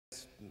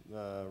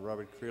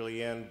Robert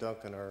Creeley and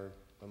Duncan are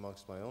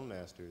amongst my own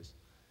masters.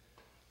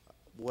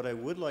 What I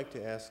would like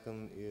to ask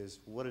them is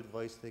what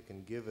advice they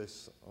can give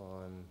us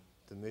on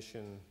the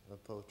mission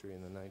of poetry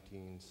in the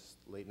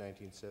late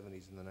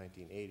 1970s and the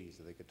 1980s,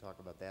 if they could talk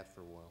about that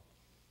for a while.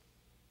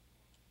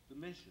 The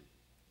mission.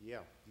 Yeah,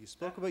 you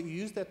spoke about, you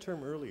used that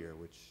term earlier,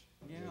 which...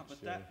 Yeah,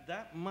 but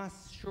that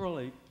must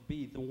surely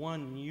be the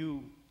one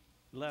you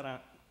let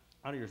out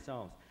of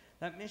yourselves.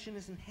 That mission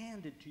isn't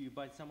handed to you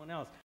by someone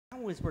else.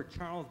 That was where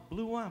Charles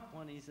blew up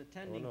when he's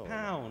attending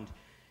Pound.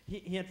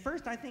 He at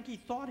first, I think he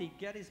thought he'd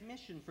get his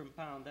mission from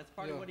Pound. That's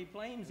part of what he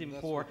blames him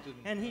for.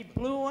 And he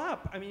blew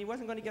up. I mean, he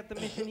wasn't going to get the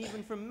mission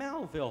even from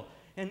Melville.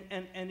 And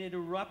it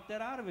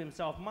erupted out of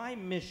himself. My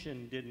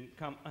mission didn't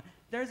come.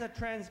 There's a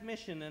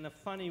transmission in a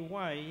funny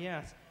way,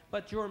 yes.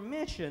 But your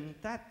mission,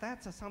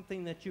 that's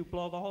something that you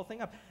blow the whole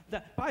thing up.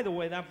 By the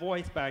way, that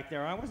voice back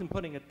there, I wasn't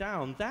putting it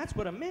down. That's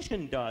what a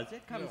mission does.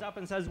 It comes up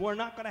and says, we're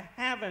not going to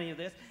have any of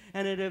this,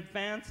 and it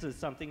advances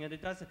something, and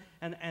it doesn't.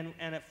 And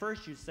at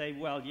first you say,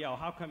 well, yeah,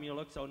 how come you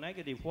look so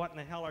negative? What in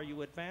the hell are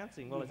you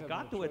advancing? Well, it's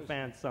got to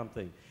advance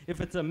something. If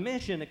it's a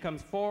mission, it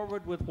comes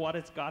forward with what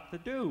it's got to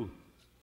do.